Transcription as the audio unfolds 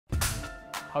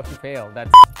how to fail.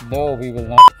 That's no, we will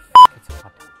not. It's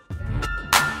hot.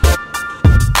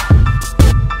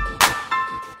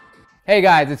 Hey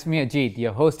guys, it's me Ajit,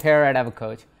 your host here at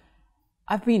Evercoach.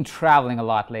 I've been traveling a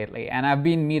lot lately and I've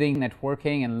been meeting,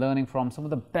 networking and learning from some of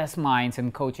the best minds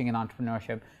in coaching and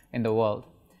entrepreneurship in the world.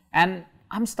 And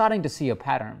I'm starting to see a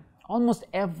pattern. Almost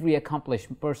every accomplished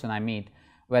person I meet,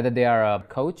 whether they are a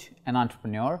coach, an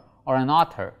entrepreneur, or an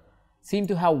author, seem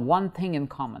to have one thing in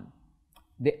common.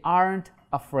 They aren't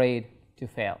afraid to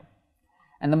fail.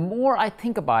 And the more I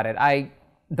think about it,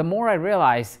 the more I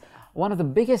realize one of the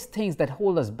biggest things that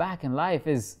hold us back in life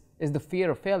is the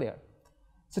fear of failure.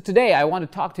 So today I want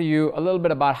to talk to you a little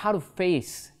bit about how to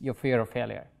face your fear of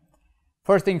failure.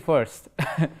 First thing first,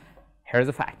 here's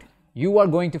the fact. You are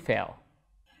going to fail.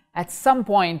 At some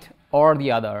point or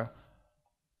the other,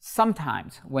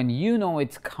 sometimes when you know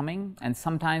it's coming and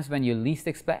sometimes when you least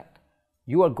expect,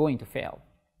 you are going to fail.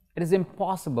 It is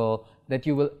impossible that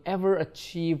you will ever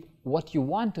achieve what you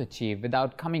want to achieve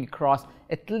without coming across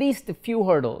at least a few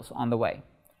hurdles on the way.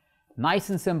 Nice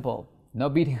and simple, no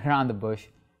beating around the bush.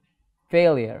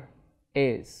 Failure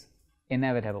is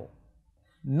inevitable.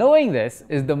 Knowing this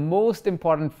is the most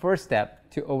important first step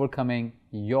to overcoming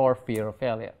your fear of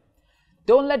failure.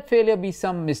 Don't let failure be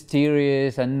some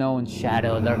mysterious, unknown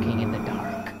shadow lurking in the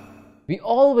dark. We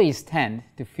always tend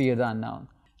to fear the unknown.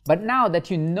 But now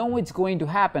that you know it's going to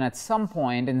happen at some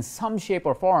point in some shape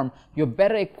or form, you're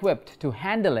better equipped to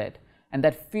handle it, and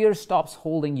that fear stops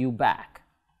holding you back.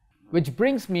 Which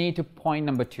brings me to point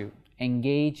number 2,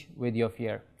 engage with your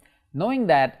fear. Knowing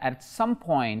that at some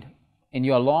point in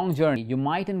your long journey you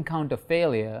might encounter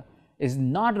failure is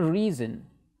not a reason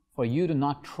for you to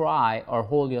not try or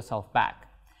hold yourself back.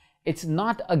 It's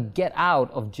not a get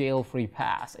out of jail free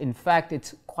pass. In fact,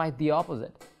 it's quite the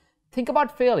opposite. Think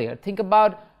about failure. Think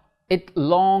about it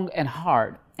long and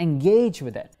hard. Engage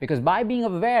with it, because by being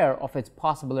aware of its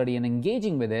possibility and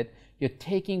engaging with it, you're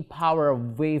taking power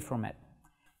away from it.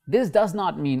 This does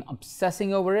not mean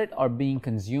obsessing over it or being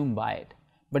consumed by it,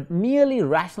 but merely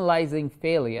rationalizing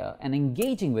failure and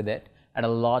engaging with it at a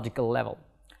logical level.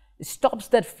 It stops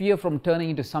that fear from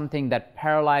turning into something that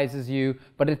paralyzes you,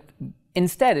 but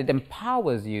instead it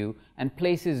empowers you and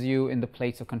places you in the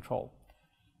place of control.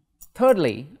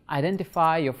 Thirdly,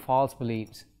 identify your false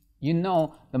beliefs. You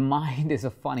know, the mind is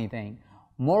a funny thing.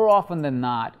 More often than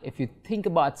not, if you think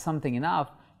about something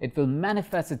enough, it will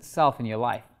manifest itself in your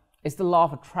life. It's the law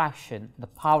of attraction, the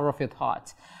power of your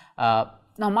thoughts.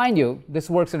 Now, mind you, this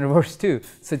works in reverse too.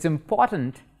 So it's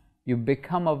important you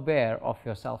become aware of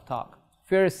your self-talk.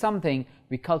 Fear is something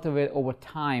we cultivate over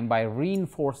time by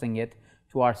reinforcing it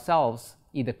to ourselves,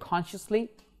 either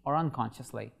consciously or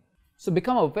unconsciously. So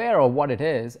become aware of what it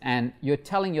is, and you're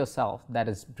telling yourself that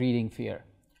is breeding fear.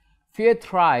 Fear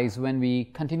thrives when we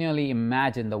continually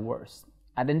imagine the worst.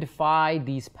 Identify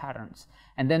these patterns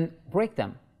and then break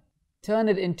them. Turn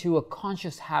it into a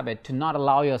conscious habit to not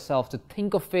allow yourself to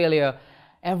think of failure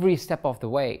every step of the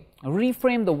way.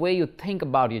 Reframe the way you think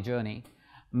about your journey.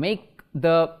 Make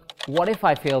the what if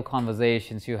I fail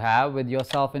conversations you have with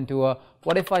yourself into a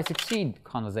what if I succeed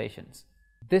conversations.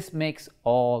 This makes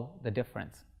all the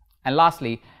difference. And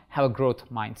lastly, have a growth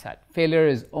mindset. Failure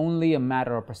is only a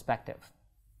matter of perspective.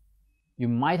 You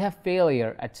might have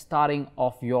failure at starting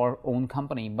off your own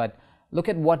company, but look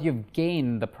at what you've gained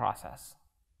in the process.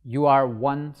 You are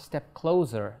one step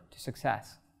closer to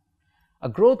success. A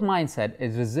growth mindset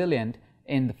is resilient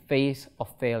in the face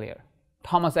of failure.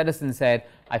 Thomas Edison said,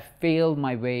 "I failed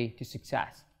my way to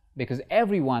success," because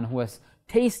everyone who has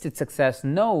tasted success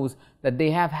knows that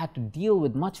they have had to deal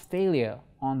with much failure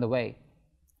on the way.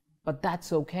 But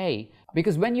that's okay,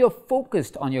 because when you're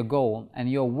focused on your goal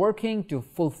and you're working to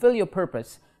fulfill your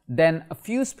purpose, then a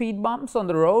few speed bumps on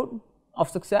the road of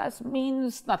success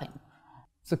means nothing.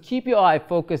 So keep your eye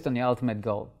focused on your ultimate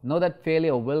goal. Know that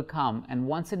failure will come, and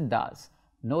once it does,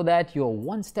 know that you're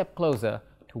one step closer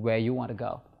to where you want to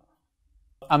go.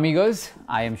 Amigos,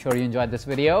 I am sure you enjoyed this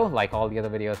video, like all the other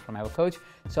videos from Evercoach.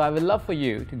 So I would love for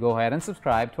you to go ahead and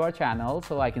subscribe to our channel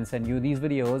so I can send you these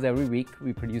videos every week.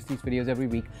 We produce these videos every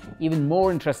week, even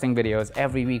more interesting videos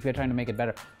every week. We're trying to make it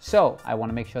better. So I want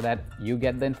to make sure that you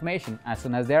get the information as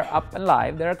soon as they're up and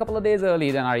live. They're a couple of days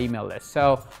early than our email list.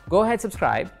 So go ahead,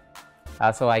 subscribe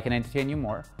so I can entertain you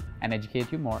more and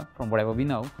educate you more from whatever we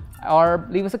know. Or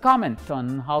leave us a comment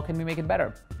on how can we make it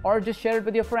better. Or just share it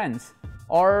with your friends.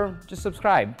 Or just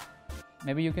subscribe.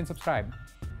 Maybe you can subscribe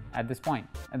at this point.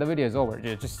 And the video is over.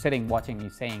 You're just sitting watching me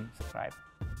saying subscribe.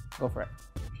 Go for it.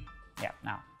 Yeah,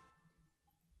 now.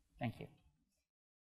 Thank you.